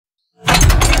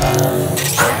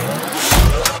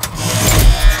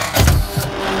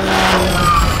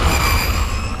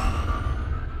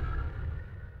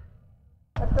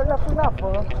Eu já fui na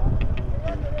van.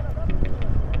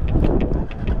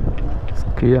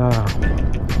 Aqui é a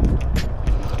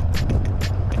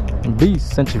bis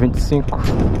 125.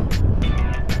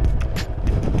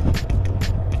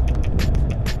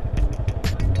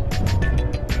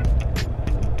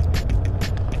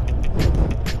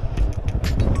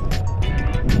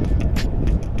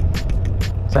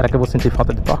 Será que eu vou sentir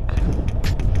falta de torque?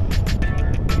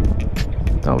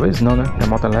 Talvez não, né? Porque a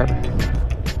moto é leve.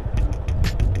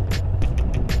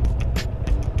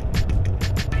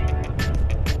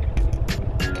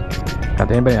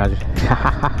 Cadê a embreagem?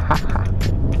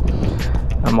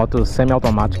 A moto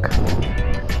semi-automática.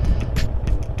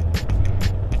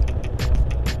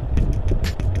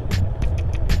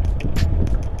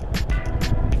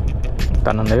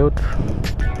 Tá no neutro.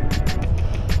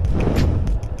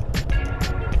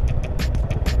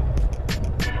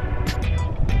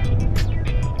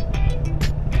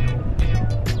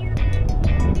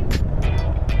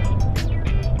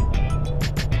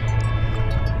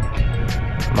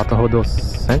 A moto rodou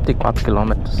 104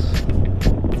 km.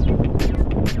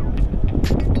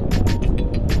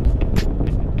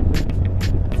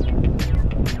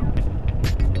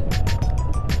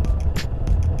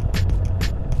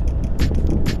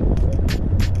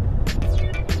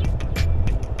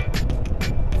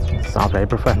 Salve aí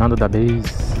pro Fernando da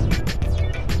Bis.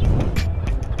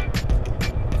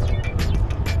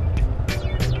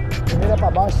 Primeira pra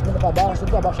baixo, segunda pra baixo,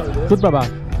 tudo pra baixo aí dentro. Tudo pra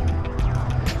baixo.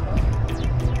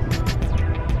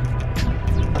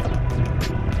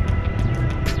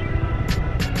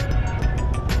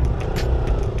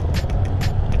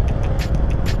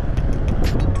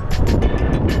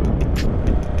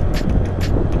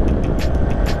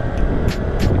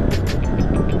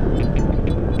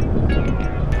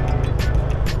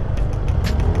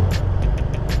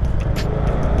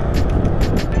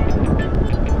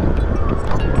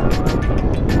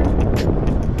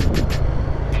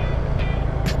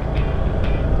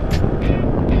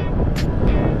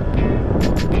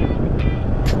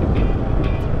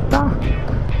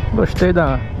 Gostei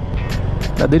da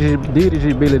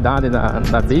dirigibilidade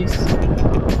da Bis.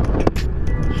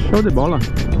 Show de bola.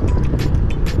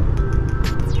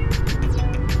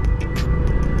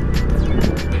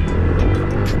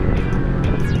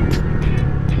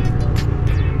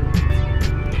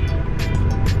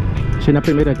 Deixei na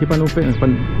primeira aqui para não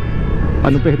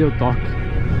perder o torque.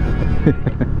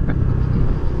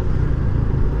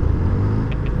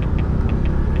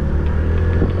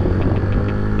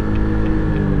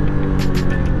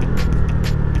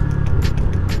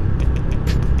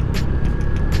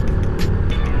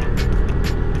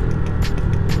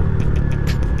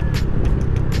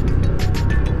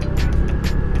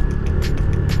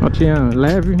 Motinha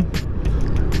leve,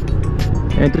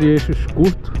 entre eixos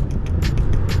curtos,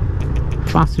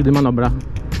 fácil de manobrar,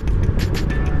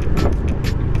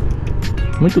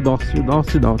 muito dócil,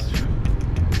 dócil.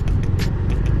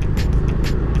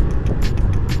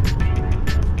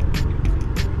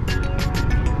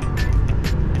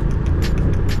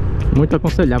 Muito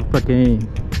aconselhável para quem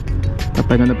tá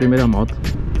pegando a primeira moto.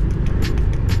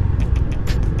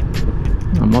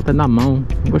 A moto é na mão,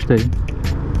 gostei.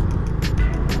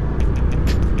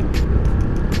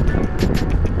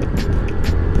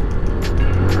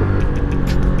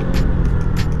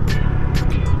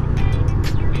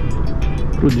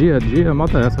 Pro dia a dia, a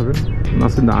moto é essa, viu? Na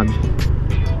cidade.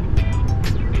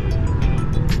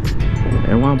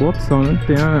 É uma boa opção, né?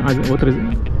 Tem as outras,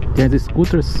 tem as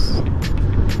scooters.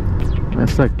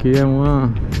 Essa aqui é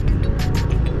uma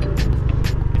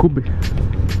Cub,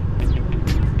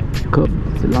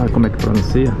 sei lá como é que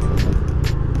pronuncia.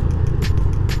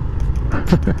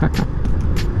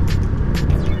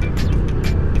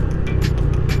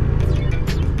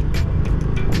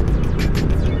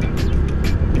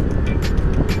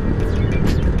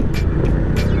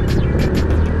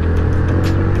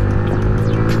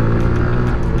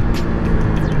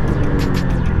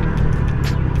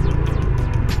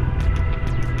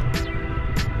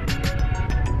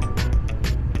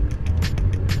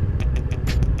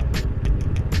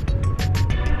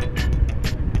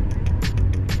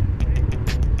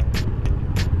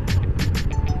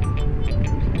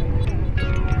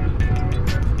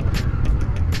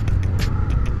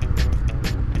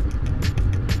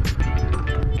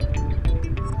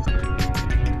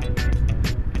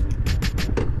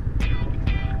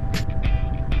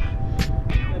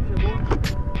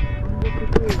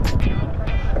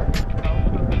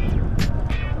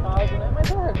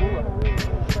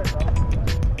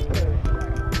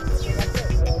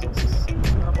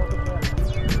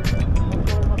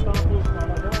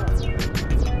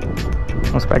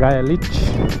 pegar a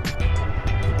Elite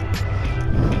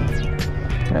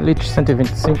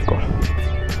 125.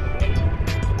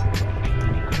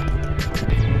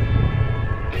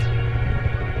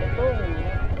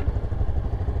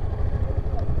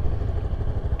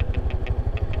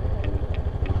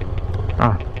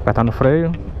 Apertar no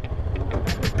freio.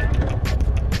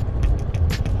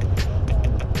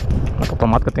 Na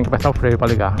automática tem que apertar o freio para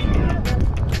ligar.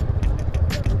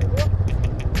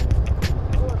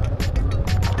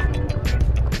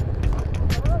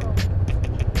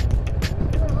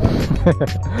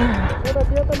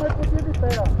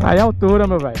 Aí é a altura,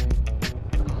 meu velho.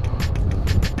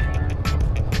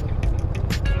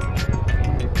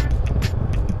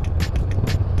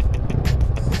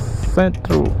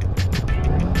 Centro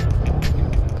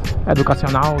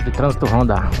Educacional de Trânsito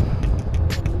Honda,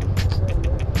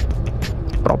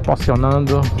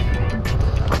 proporcionando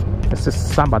esse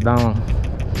sabadão.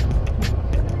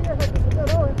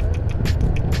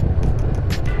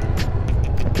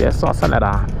 Aqui é só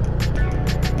acelerar.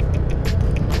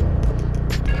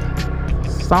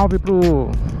 Salve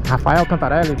pro Rafael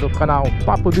Cantarelli do canal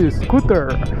Papo de Scooter.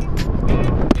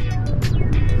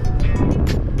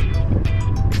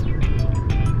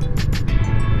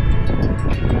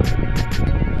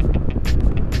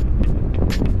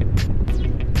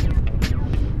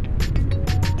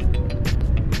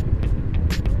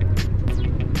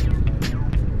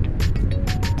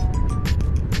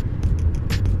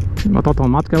 Moto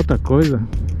automático é outra coisa.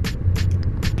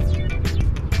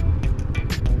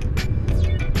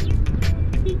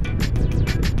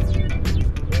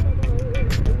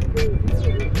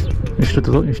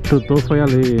 O instrutor foi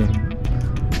ali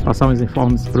passar uns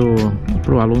informes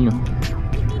pro aluno.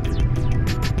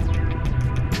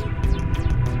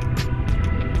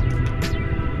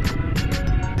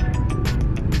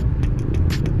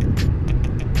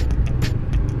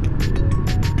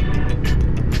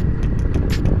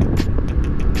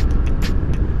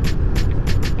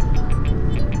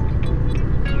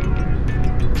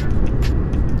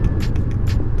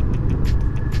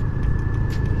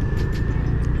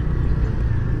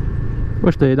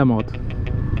 Gostei da moto,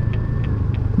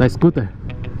 da scooter.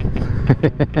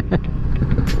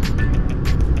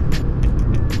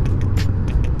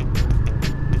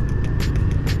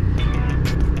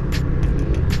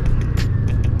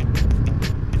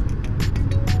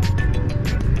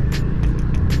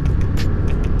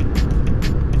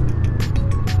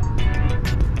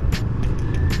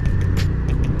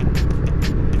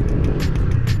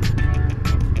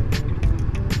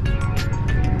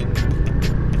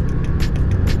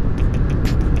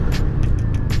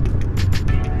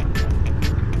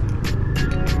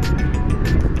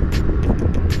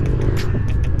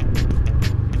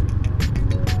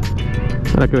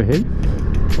 Será que eu errei?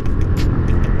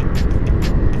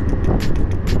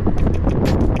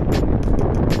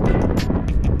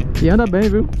 E anda bem,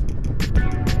 viu?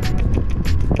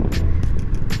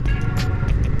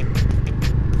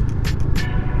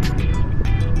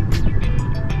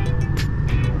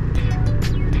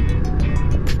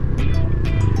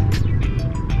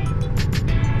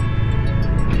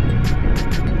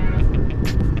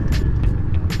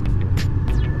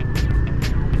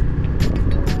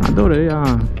 Adorei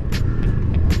a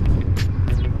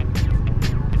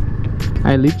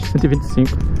Elite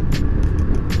 125.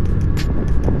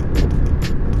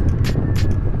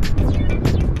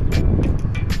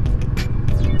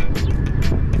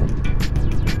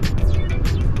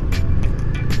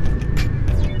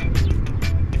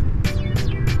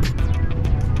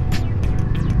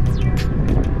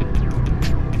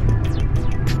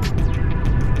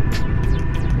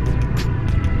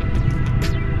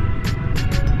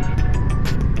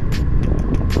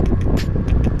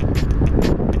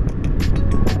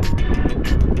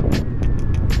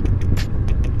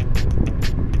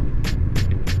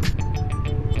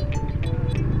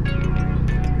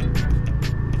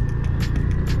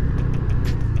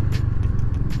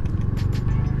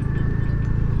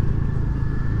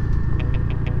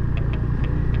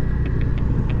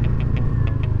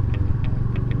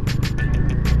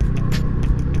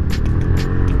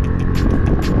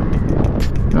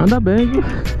 Anda bem, viu?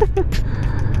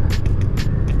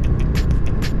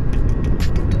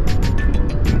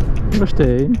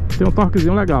 Gostei, tem um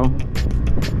torquezinho legal.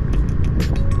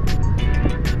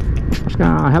 Acho que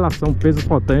a relação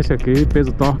peso-potência aqui,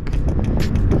 peso-torque,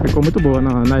 ficou muito boa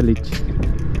na Elite.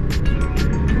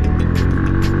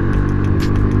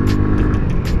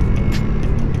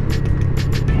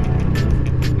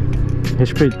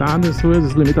 Respeitando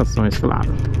suas limitações,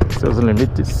 claro, seus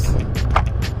limites.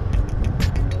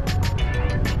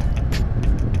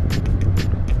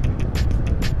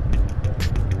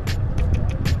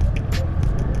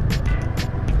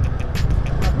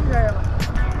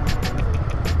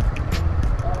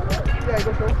 E aí,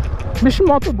 gostou? Bicho,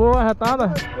 moto boa,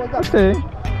 retada. Gostei.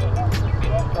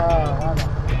 Ah,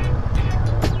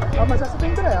 mas essa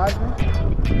tem embreagem, né?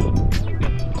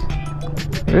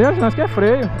 Veja, acho que é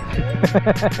freio.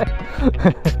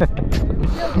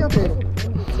 E o dianteiro?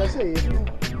 Deve ser isso, né?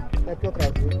 É que eu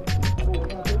trazer.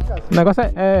 O negócio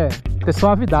é ter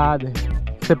suavidade,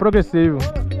 ser progressivo,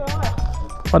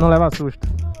 pra não levar susto.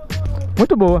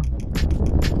 Muito boa.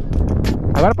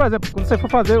 Agora, por exemplo, quando você for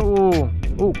fazer o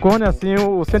cone assim,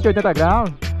 o 180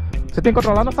 graus, você tem que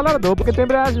controlar no acelerador, porque não tem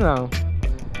embreagem não.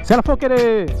 Se ela for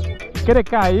querer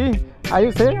cair,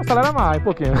 aí você acelera mais um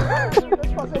pouquinho. Eu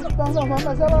fazer isso tão normal,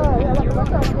 mas ela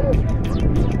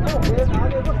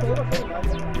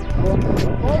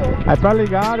Aí pra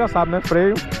ligar, já sabe, né?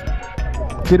 Freio,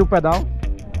 tira o pedal.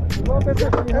 Igual eu pensei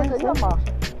que não tem a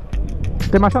marcha. Não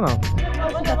tem marcha não.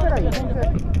 Mas peraí, vamos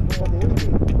ver.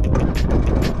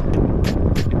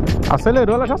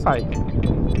 Acelerou, ela já sai.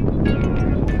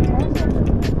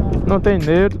 Não tem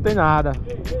neutro, não tem nada.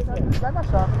 Vai na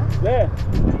chave, né?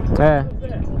 É. Essa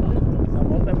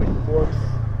moto é muito boa.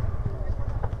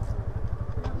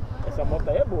 Essa moto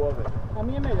aí é boa, velho. A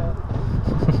minha é melhor.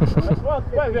 Mas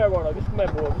tu vai ver agora, vê como é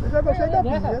boa. Eu já gostei da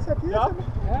minha. Essa aqui,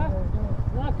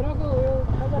 Na troca eu...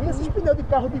 E esses pneus de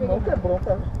carro de mão que é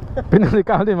bronca. Pneu de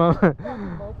carro de mão. Essa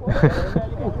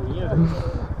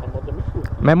moto é muito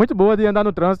curtinha. Mas é muito boa de andar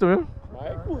no trânsito, viu? Mas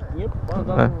é curtinha pra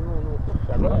andar no...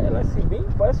 Agora ela é assim, bem...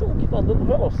 Parece um que tá andando no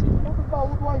velocímetro. O baú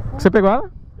do iPhone. Você pegou ela?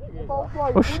 Peguei. O baú do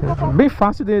iPhone. Oxe, bem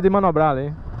fácil de manobrar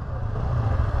ali.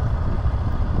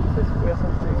 Não sei se foi essa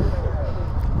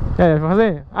É, vai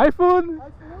fazer iPhone.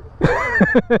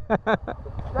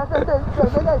 Já acertei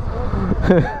da iPhone.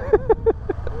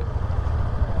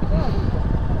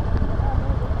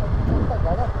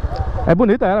 É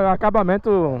bonita ela,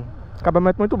 acabamento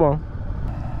muito bom.